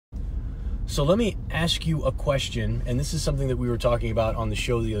So let me ask you a question, and this is something that we were talking about on the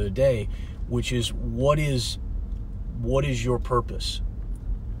show the other day, which is what is your purpose?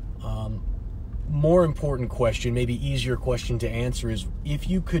 More important question, maybe easier question to answer, is if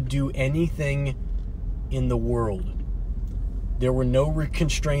you could do anything in the world, there were no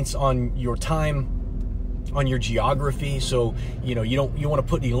constraints on your time, on your geography, so you want to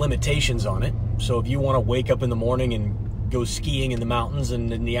put any limitations on it. So if you want to wake up in the morning and go skiing in the mountains,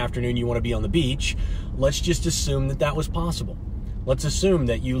 and in the afternoon you want to be on the beach, let's just assume that was possible. Let's assume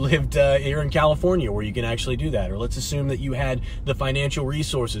that you lived here in California where you can actually do that. Or let's assume that you had the financial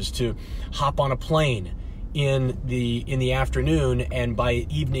resources to hop on a plane in the afternoon and by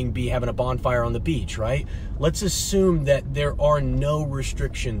evening be having a bonfire on the beach, right? Let's assume that there are no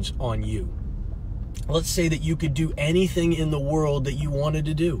restrictions on you. Let's say that you could do anything in the world that you wanted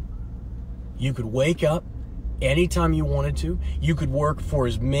to do. You could wake up anytime you wanted to. You could work for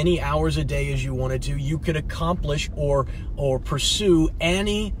as many hours a day as you wanted to. You could accomplish or pursue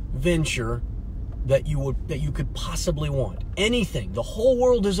any venture that you could possibly want. Anything. The whole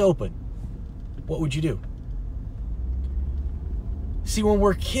world is open. What would you do? See, when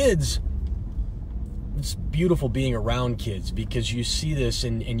we're kids, it's beautiful being around kids because you see this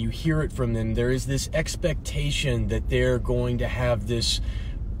and you hear it from them. There is this expectation that they're going to have this,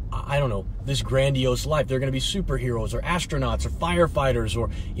 I don't know, this grandiose life. They're going to be superheroes or astronauts or firefighters or,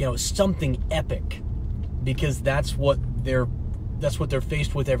 something epic, because that's what they're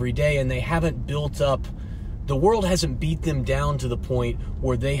faced with every day, and they haven't built up, the world hasn't beat them down to the point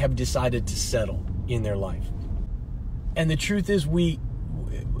where they have decided to settle in their life. And the truth is we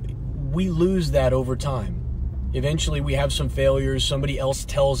lose that over time. Eventually we have some failures. Somebody else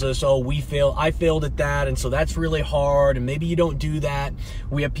tells us, oh, I failed at that, and so that's really hard, and maybe you don't do that.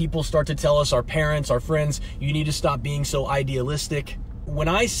 We have people start to tell us, our parents, our friends, you need to stop being so idealistic. When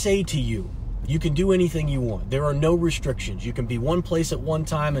I say to you, you can do anything you want. There are no restrictions. You can be one place at one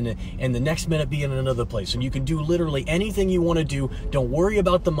time and the next minute be in another place. And you can do literally anything you want to do. Don't worry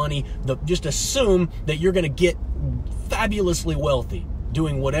about the money. Just assume that you're going to get fabulously wealthy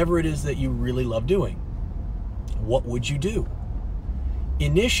doing whatever it is that you really love doing. What would you do?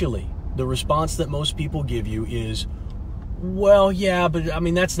 Initially, the response that most people give you is, well, yeah, but I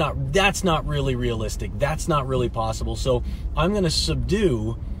mean, that's not really realistic. That's not really possible. So I'm going to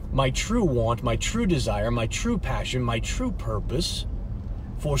subdue my true want, my true desire, my true passion, my true purpose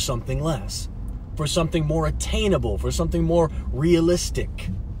for something less, for something more attainable, for something more realistic.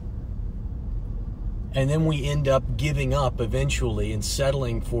 And then we end up giving up eventually and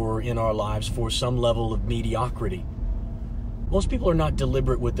settling in our lives for some level of mediocrity. Most people are not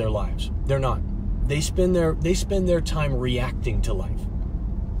deliberate with their lives. They're not. They spend their time reacting to life.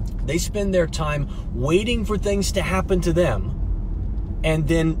 They spend their time waiting for things to happen to them and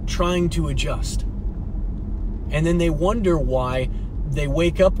then trying to adjust. And then they wonder why they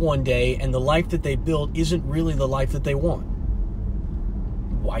wake up one day and the life that they built isn't really the life that they want.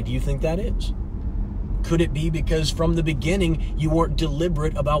 Why do you think that is? Could it be because from the beginning you weren't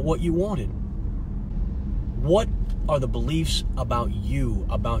deliberate about what you wanted? What are the beliefs about you,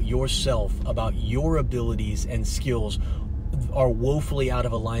 about yourself, about your abilities and skills are woefully out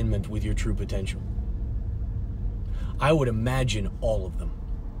of alignment with your true potential? I would imagine all of them.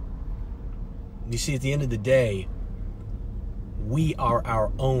 You see, at the end of the day, we are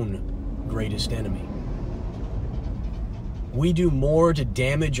our own greatest enemy. We do more to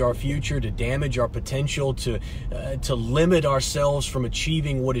damage our future, to damage our potential, to limit ourselves from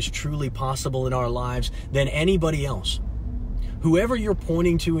achieving what is truly possible in our lives than anybody else. Whoever you're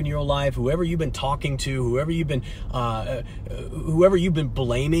pointing to in your life, whoever you've been talking to, whoever you've been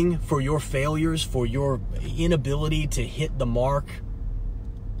blaming for your failures, for your inability to hit the mark,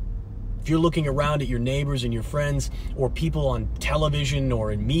 if you're looking around at your neighbors and your friends or people on television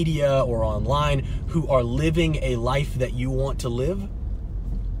or in media or online who are living a life that you want to live,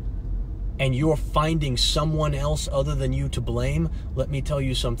 and you're finding someone else other than you to blame, let me tell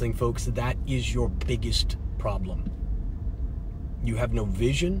you something, folks, that is your biggest problem. You have no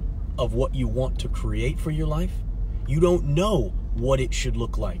vision of what you want to create for your life. You don't know what it should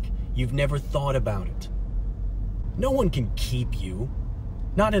look like. You've never thought about it. No one can keep you.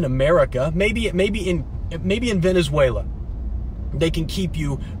 Not in America. Maybe in Venezuela. They can keep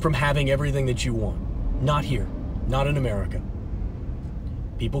you from having everything that you want. Not here. Not in America.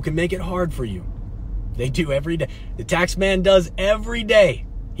 People can make it hard for you. They do every day. The tax man does every day.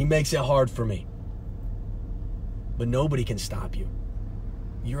 He makes it hard for me. But nobody can stop you.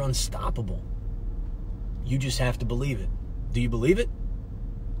 You're unstoppable. You just have to believe it. Do you believe it?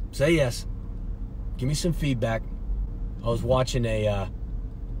 Say yes. Give me some feedback. I was watching a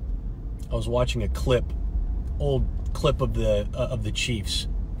I was watching a old clip of the Chiefs.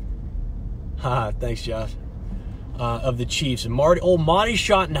 Haha, thanks, Josh. Of the Chiefs. And Marty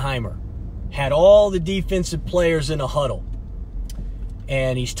Schottenheimer had all the defensive players in a huddle.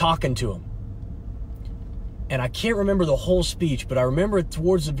 And he's talking to them. And I can't remember the whole speech, but I remember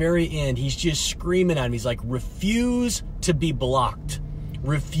towards the very end, he's just screaming at him. He's like, refuse to be blocked.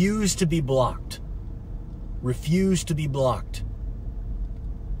 Refuse to be blocked. Refuse to be blocked.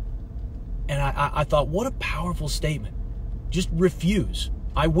 And I thought, what a powerful statement. Just refuse.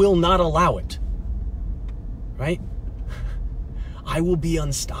 I will not allow it. Right? I will be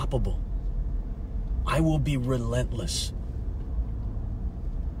unstoppable. I will be relentless.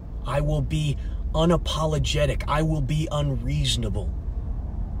 I will be unapologetic. I will be unreasonable.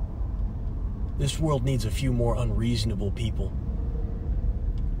 This world needs a few more unreasonable people.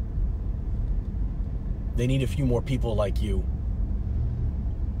 They need a few more people like you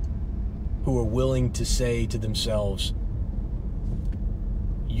who are willing to say to themselves,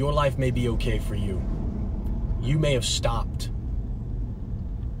 your life may be okay for you. You may have stopped,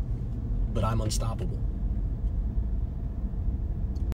 but I'm unstoppable.